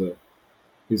casualties, he was an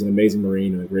amazing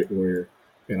Marine and a great warrior.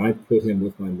 And I put him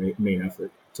with my main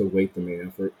effort to weight the main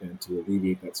effort and to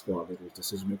alleviate that squad leader's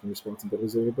decision-making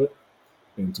responsibilities a little bit,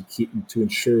 and to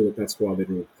ensure that squad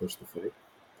leader would push the fight.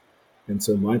 And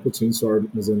so my platoon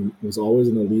sergeant was always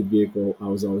in the lead vehicle. I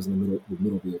was always in the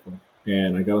middle vehicle.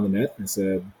 And I got on the net and I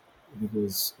said, I think it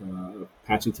was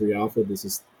Apache 3 Alpha. This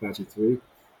is Apache 3.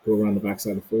 Go around the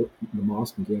backside of the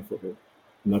mosque and gain a foothold.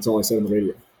 And that's all I said on the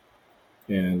radio.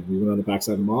 And we went on the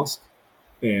backside of the mosque,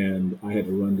 and I had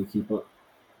to run to keep up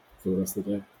for the rest of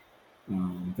the day.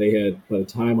 They had, by the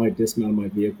time I dismounted my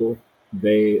vehicle,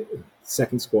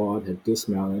 second squad had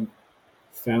dismounted,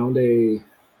 found a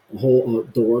whole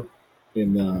door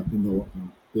in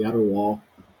the outer wall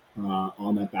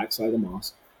on that backside of the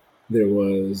mosque. There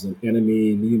was an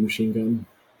enemy medium machine gun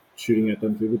shooting at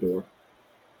them through the door.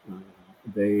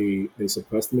 They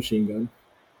suppressed the machine gun,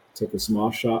 took a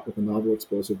small shot with a novel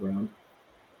explosive round,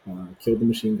 killed the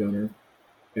machine gunner,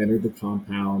 entered the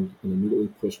compound, and immediately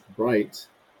pushed right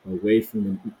away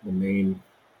from the main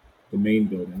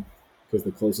building, because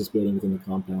the closest building within the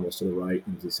compound was to the right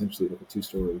and was essentially like a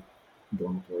 2-story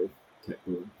dormitory type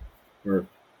building, or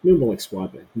maybe more like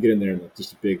squad bay. You get in there and like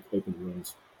just big open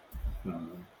rooms,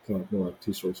 kind of more like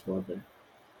 2-story squad bay.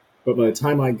 But by the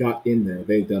time I got in there,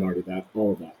 they'd done already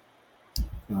all of that.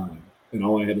 And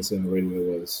all I had to say on the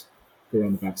radio was, go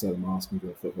around the backside of the mosque and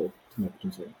get a foothold to my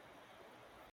platoon sergeant.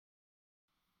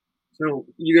 So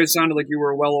you guys sounded like you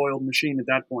were a well-oiled machine at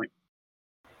that point.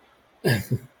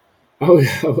 I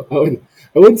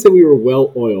wouldn't say we were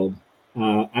well-oiled.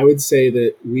 I would say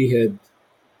that we had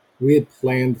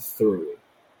planned thoroughly.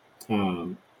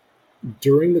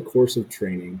 During the course of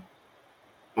training,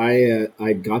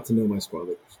 I got to know my squad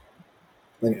leaders.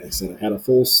 Like I said, I had a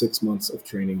full 6 months of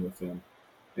training with them.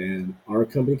 And our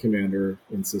company commander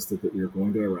insisted that we were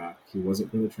going to Iraq. He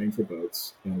wasn't going to train for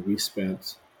boats. And we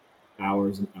spent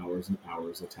hours and hours and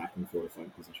hours attacking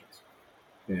fortified positions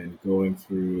and going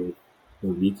through the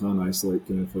recon, isolate,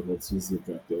 gain a foothold, seize the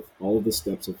objective. All of the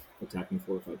steps of attacking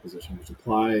fortified positions, which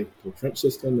apply to a trench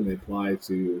system and they apply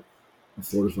to a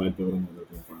fortified building and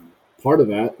urban environment. Part of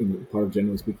that, and part of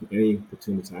generally speaking, any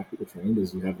platoon attack that you're trained,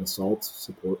 is you have an assault,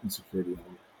 support, and security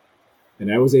element.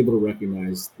 And I was able to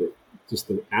recognize that just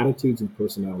the attitudes and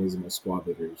personalities of my squad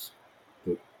leaders.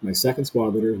 That my second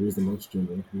squad leader, who was the most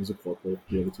junior, he was a corporal,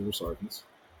 the other two were sergeants,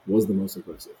 was the most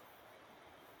aggressive.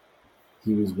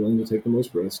 He was willing to take the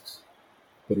most risks,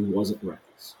 but he wasn't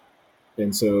reckless.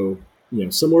 And so,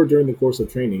 somewhere during the course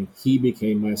of training, he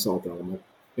became my assault element.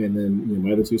 And then,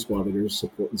 my other two squad leaders,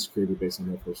 support and security, based on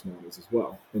their personalities as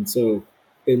well. And so,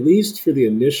 at least for the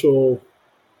initial,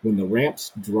 when the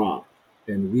ramps drop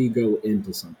and we go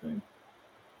into something,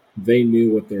 they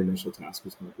knew what their initial task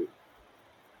was going to be.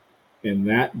 And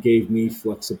that gave me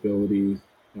flexibility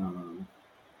in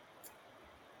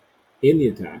the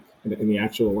attack. In the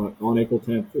actual, on April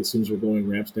 10th, as soon as we're going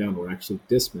ramps down, we're actually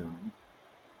dismounting.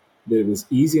 That it was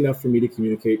easy enough for me to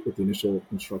communicate what the initial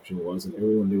instruction was, and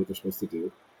everyone knew what they're supposed to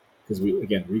do. Because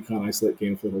recon, isolate,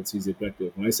 gain a foothold, seize the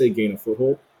objective. When I say gain a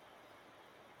foothold,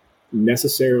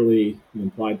 necessarily the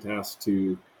implied task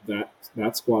to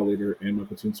that squad leader and my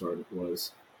platoon sergeant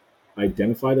was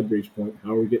identify the breach point.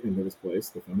 How are we getting into this place?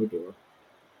 The front of the door.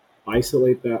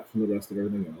 Isolate that from the rest of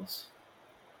everything else,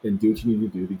 and do what you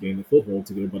need to do to gain the foothold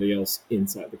to get everybody else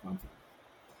inside the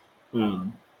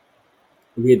compound.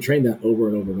 We had trained that over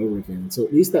and over and over again. So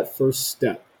at least that first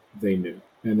step they knew.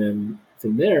 And then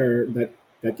from there, that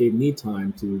gave me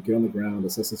time to get on the ground,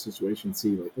 assess the situation,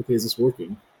 see like, okay, is this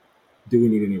working? Do we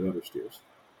need any rudder steers?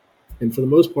 And for the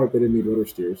most part, they didn't need rudder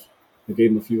steers. I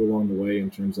gave them a few along the way in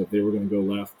terms of they were going to go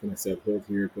left, and I said, hold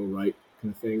here, go right,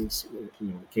 kind of things.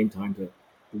 It came time to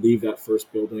leave that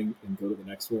first building and go to the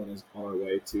next one as on our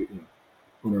way to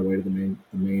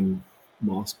the main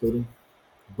mosque building.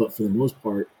 But for the most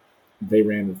part, they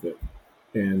ran with it.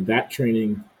 And that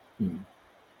training,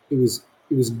 it was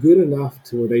good enough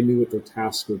to where they knew what their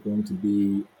tasks were going to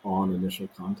be on initial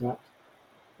contact.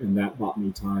 And that bought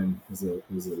me time as a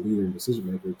leader and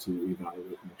decision maker to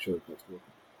evaluate and make sure that that's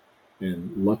working.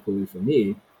 And luckily for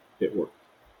me, it worked.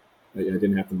 I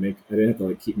didn't have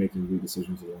to keep making new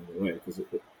decisions along the way, because it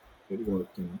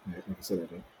worked. And like I said,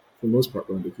 for the most part,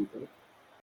 run to keep it.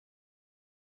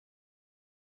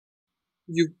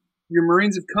 Your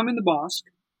Marines have come in the mosque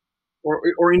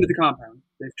or into the compound.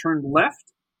 They've turned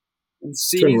left and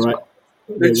seized right.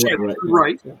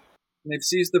 Yeah. And they've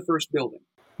seized the first building.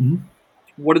 Mm-hmm.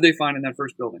 What did they find in that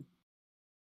first building?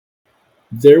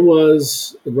 There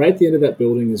was, right at the end of that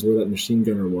building is where that machine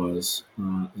gunner was.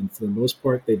 And for the most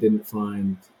part, they didn't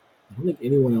find, I don't think,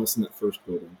 anyone else in that first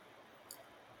building.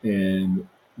 And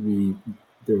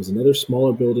there was another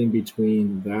smaller building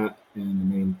between that and the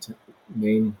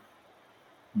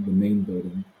main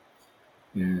building.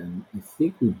 And I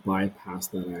think we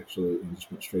bypassed that actually and just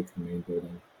went straight to the main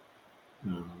building.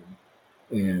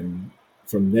 And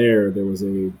from there was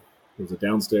a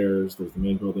downstairs, there was the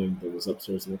main building, there was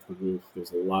upstairs with the roof,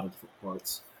 there's a lot of different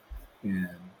parts. And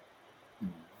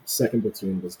second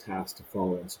platoon was tasked to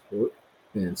follow and support.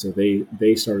 And so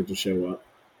they started to show up.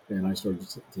 and I started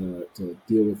to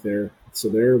deal with their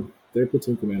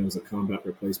platoon commander was a combat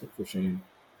replacement for Shane,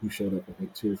 who showed up I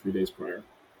think 2 or 3 days prior.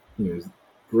 He's a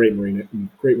great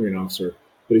Marine officer,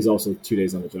 but he's also 2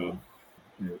 days on the job.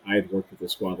 And I had worked with the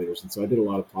squad leaders, and so I did a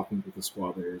lot of talking with the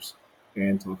squad leaders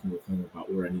and talking with him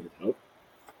about where I needed help.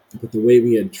 But the way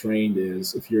we had trained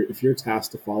is if you're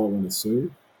tasked to follow in the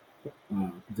soon,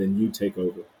 then you take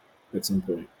over at some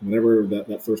point. Whenever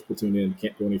that first platoon in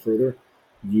can't go any further,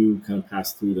 you kind of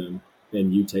pass through them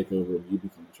and you take over and you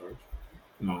become in charge.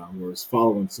 Whereas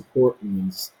following support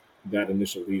means that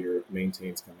initial leader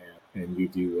maintains command and you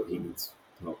do what he needs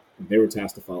to help. And they were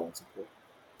tasked to follow and support.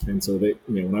 And so they,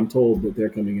 when I'm told that they're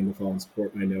coming in to follow and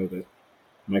support, I know that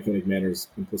my company commander is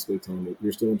implicitly telling me,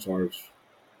 you're still in charge.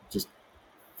 Just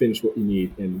finish what you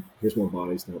need, and here's more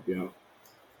bodies to help you out.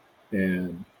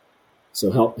 And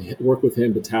so work with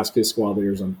him to task his squad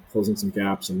leaders on closing some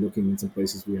gaps and looking in some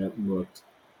places we hadn't looked.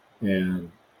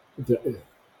 And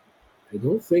I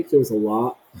don't think there was a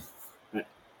lot.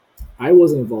 I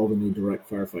wasn't involved in any direct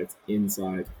firefights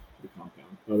inside the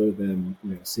compound, other than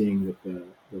seeing that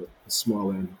the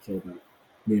small end killed that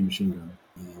main machine gun.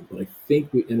 But I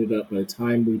think we ended up, by the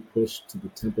time we pushed to the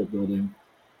temple building,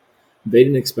 they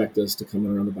didn't expect us to come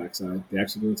in around the backside. They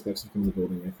actually didn't expect us to come in the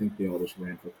building. I think they all just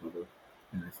ran for cover.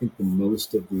 And I think the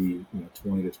most of the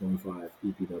 20 to 25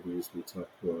 EPWs we took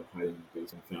were hiding in the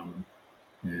base and found them.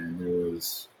 And there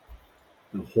was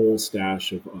a whole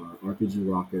stash of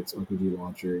RPG rockets, RPG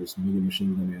launchers, medium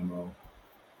machine gun ammo,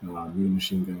 medium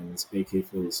machine guns,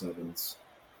 AK-47s,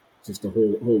 just a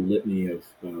whole litany of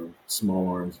small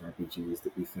arms and RPGs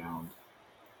that we found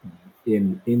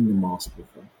in the Mosque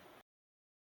with them.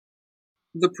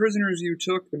 The prisoners you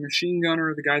took, the machine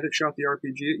gunner, the guy that shot the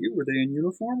RPG at you, were they in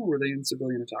uniform or were they in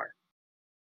civilian attire?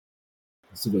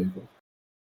 Civilian attire.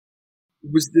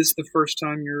 Was this the first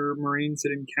time your Marines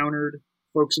had encountered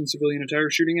folks in civilian attire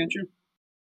shooting at you?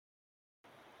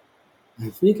 I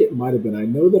think it might have been. I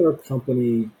know that our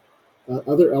company,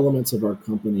 other elements of our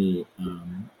company,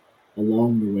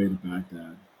 along the way to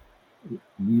Baghdad,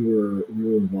 we were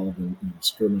involved in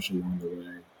skirmish along the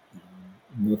way.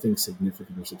 Nothing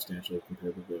significant or substantial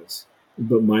compared to this.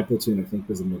 But my platoon, I think,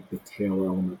 was in the tail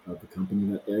element of the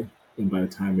company that day. And by the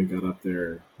time we got up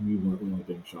there, we weren't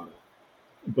being shot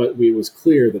at. But it was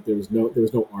clear that there was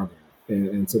no armor.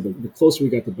 And so the closer we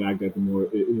got to Baghdad, the more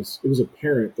it was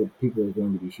apparent that people were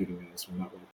going to be shooting at us from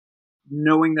that way.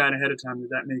 Knowing that ahead of time, did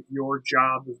that make your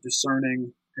job of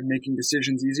discerning and making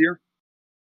decisions easier?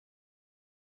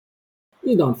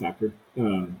 It's a non-factor.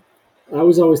 I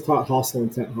was always taught hostile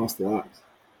intent, hostile act.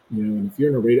 And if you're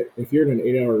in an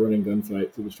 8-hour running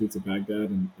gunfight through the streets of Baghdad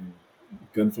and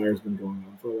gunfire's been going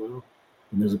on for a while,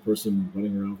 and there's a person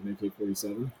running around with an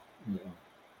AK-47,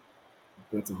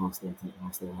 that's a hostile intent,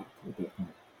 hostile act at that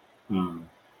point.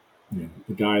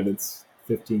 The guy that's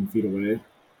 15 feet away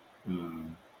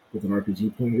with an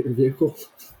RPG pointed at your vehicle,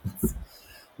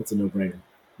 that's a no-brainer,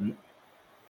 right?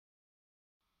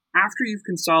 After you've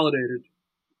consolidated,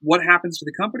 what happens to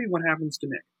the company? What happens to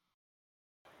Nick?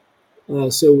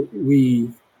 So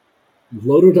we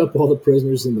loaded up all the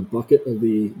prisoners in the bucket of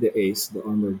the ACE, the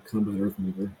Armored Combat Earth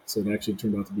Mover. So it actually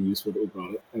turned out to be useful that we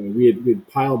brought it. I mean, we had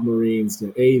piled Marines.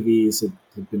 AAVs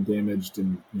had been damaged,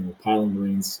 and piling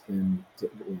Marines into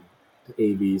to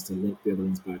AVs to link the other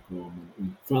ones back home,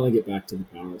 and finally get back to the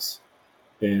palace.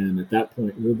 And at that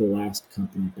point, we're the last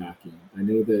company back in.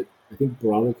 I think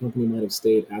Bravo Company might have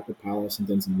stayed at the palace and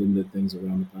done some limited things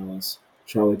around the palace.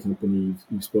 Charlie Company,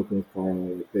 you've spoken with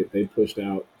Carl, they pushed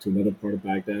out to another part of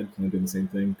Baghdad, kind of doing the same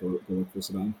thing, go look for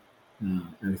Saddam.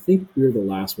 And I think we were the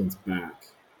last ones back.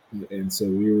 And so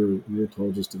we were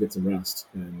told just to get some rest.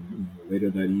 And later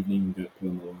that evening, we got put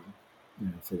on the line.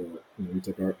 We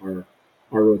took our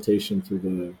rotation through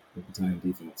the battalion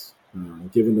defense.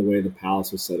 Given the way the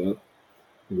palace was set up,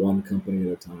 one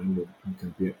company at a time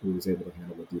who was able to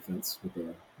handle the defense with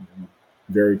a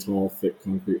very tall, thick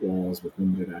concrete walls with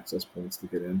limited access points to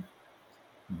get in.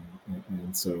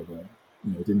 And so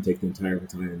it didn't take the entire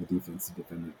battalion in the defense to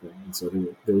defend that thing. And so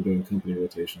they were doing company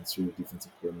rotations through the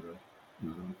defensive perimeter.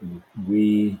 And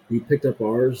we picked up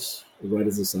ours right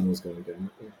as the sun was going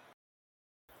down.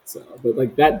 So, but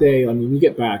like that day, we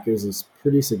get back, it was this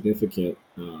pretty significant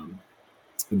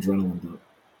adrenaline dump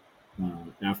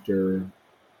after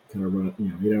kind of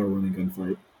 8-hour running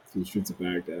gunfight through the streets of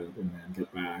Baghdad, and then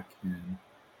get back. And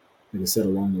like I said,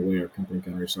 along the way, our company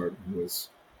gunnery sergeant, who was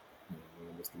one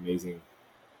of the most amazing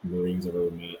Marines I've ever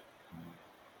met,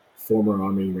 former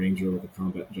Army Ranger with a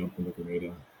combat jump in the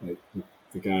Grenada,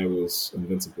 the guy was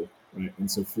invincible, right?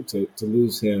 And so to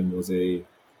lose him was a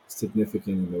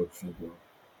significant emotional blow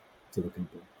to the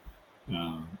company.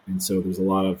 And so there's a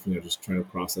lot of, just trying to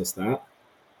process that,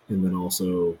 and then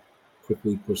also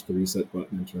quickly push the reset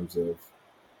button in terms of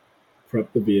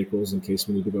prep the vehicles in case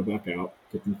we need to go back out,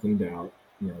 get them cleaned out,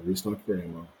 restock for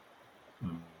ammo,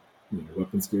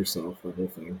 weapons to yourself, that whole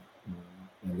thing,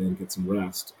 and then get some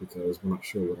rest because we're not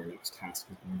sure what our next task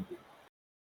is going to be.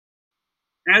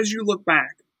 As you look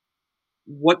back,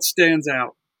 what stands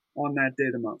out on that day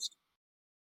the most?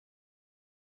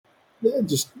 Yeah,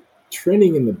 just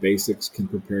training in the basics can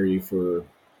prepare you for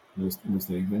most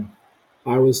anything.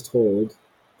 I was told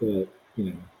that,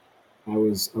 I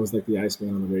was like the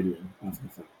Iceman on the radio after the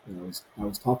fact. I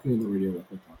was talking on the radio like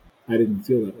we're talking. I didn't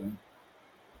feel that way.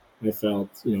 I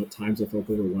felt, at times I felt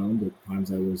overwhelmed. At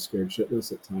times I was scared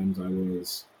shitless. At times I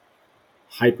was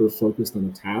hyper focused on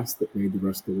a task that made the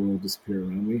rest of the world disappear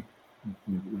around me.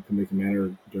 Like the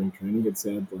commander during training had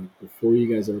said, like, before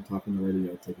you guys ever talk on the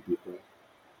radio, take a deep breath.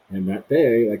 And that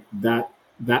day, like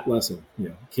that lesson,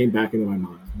 came back into my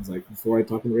mind. I was like, before I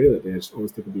talk on the radio that day, I just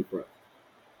always took a deep breath.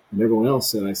 And everyone else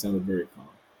said I sounded very calm.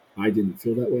 I didn't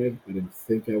feel that way. I didn't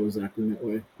think I was acting that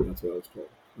way. But that's what I was told.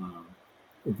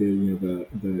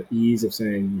 The ease of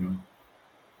saying,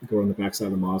 go on the backside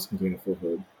of the mosque and gain a full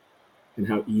hold, and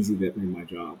how easy that made my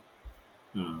job.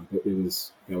 But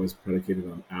that was predicated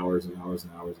on hours and hours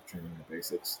and hours of training the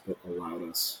basics that allowed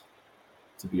us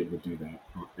to be able to do that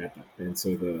at that. And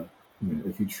so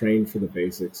if you train for the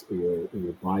basics, it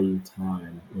will buy you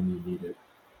time when you need it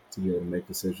to be able to make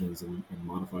decisions and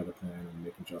modify the plan and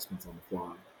make adjustments on the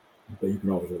fly. But you can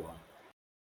always rely on it.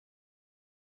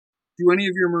 Do any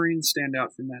of your Marines stand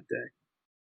out from that day?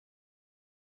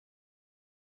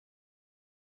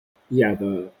 Yeah,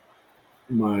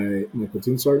 my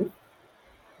platoon sergeant,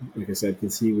 like I said,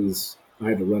 because I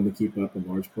had to run to keep up in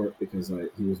large part because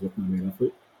he was with my main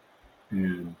effort,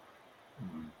 and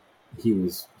he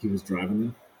was driving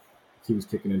them. He was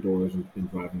kicking in doors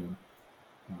and driving them.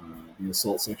 The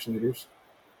assault section leaders,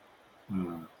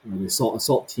 or the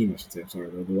assault team, I should say. I'm sorry,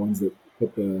 they're the ones that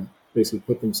basically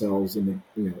put themselves in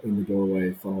the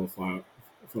doorway, funnel of fire,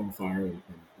 and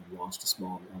launched a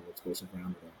small explosive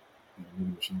round with a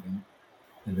mini machine gun.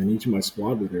 And then each of my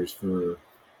squad leaders, for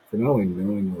not only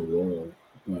knowing their role,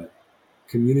 but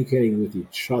communicating with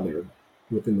each other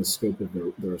within the scope of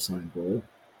their assigned role,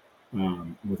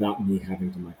 without me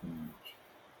having to micromanage.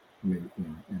 I mean,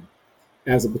 and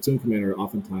as a platoon commander,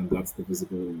 oftentimes that's the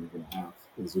visibility you're going to have,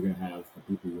 is you're going to have the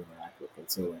people you interact with. And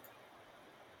so, like,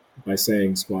 by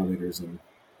saying squad leaders and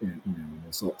an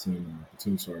assault team and a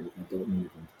platoon sergeant, I don't mean to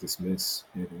dismiss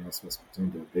anything else this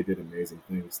platoon did. They did amazing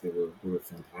things. They were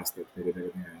fantastic. They did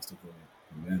everything I asked them for,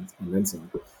 and then some.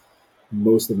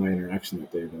 Most of my interaction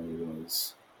that day, though,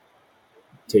 was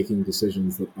taking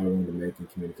decisions that I wanted to make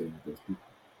and communicating with those people.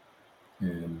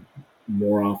 And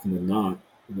more often than not,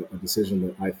 a decision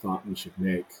that I thought we should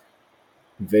make,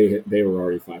 they were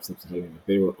already 5 steps ahead of me.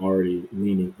 They were already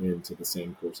leaning into the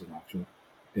same course of action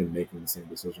and making the same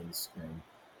decisions. And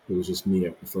it was just me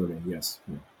affirming, yes,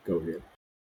 go here.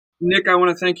 Nick, I want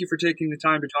to thank you for taking the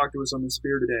time to talk to us on the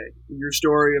Spear today. Your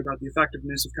story about the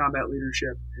effectiveness of combat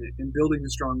leadership and building a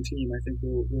strong team, I think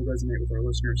will resonate with our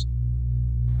listeners.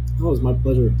 Oh, it was my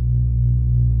pleasure.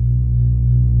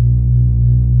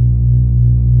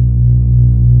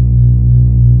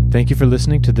 Thank you for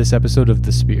listening to this episode of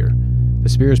The Spear. The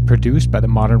Spear is produced by the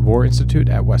Modern War Institute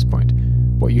at West Point.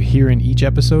 What you hear in each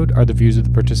episode are the views of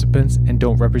the participants and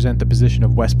don't represent the position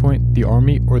of West Point, the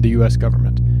Army, or the U.S.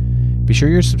 government. Be sure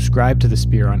you're subscribed to The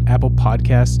Spear on Apple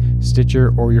Podcasts,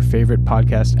 Stitcher, or your favorite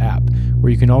podcast app,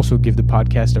 where you can also give the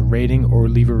podcast a rating or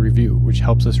leave a review, which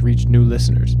helps us reach new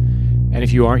listeners. And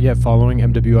if you aren't yet following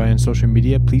MWI on social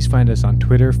media, please find us on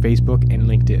Twitter, Facebook, and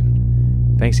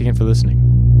LinkedIn. Thanks again for listening.